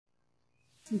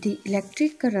The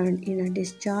electric current in a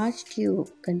discharge tube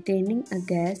containing a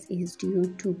gas is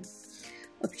due to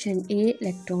option A.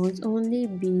 Electrons only,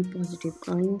 B. Positive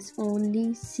ions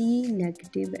only, C.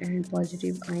 Negative and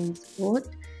positive ions both,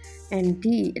 and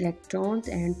D. Electrons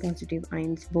and positive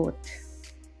ions both.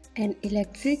 An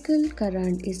electrical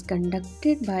current is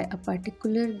conducted by a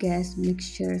particular gas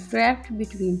mixture trapped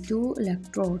between two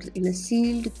electrodes in a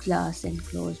sealed glass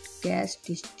enclosed gas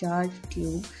discharge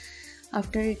tube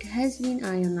after it has been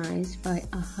ionized by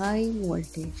a high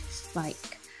voltage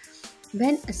spike.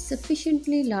 When a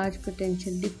sufficiently large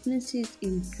potential difference is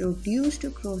introduced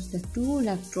across the two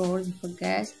electrodes of a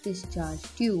gas discharge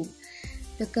tube,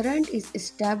 the current is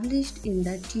established in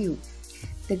the tube.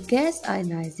 The gas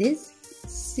ionizes.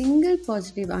 Single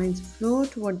positive ions flow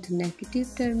toward the negative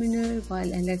terminal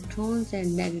while electrons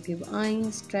and negative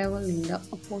ions travel in the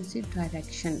opposite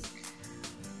direction.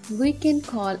 We can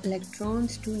call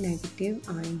electrons to negative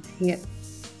ions here.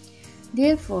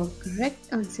 Therefore,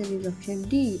 correct answer is option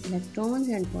D, electrons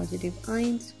and positive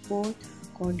ions both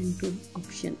according to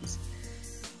options.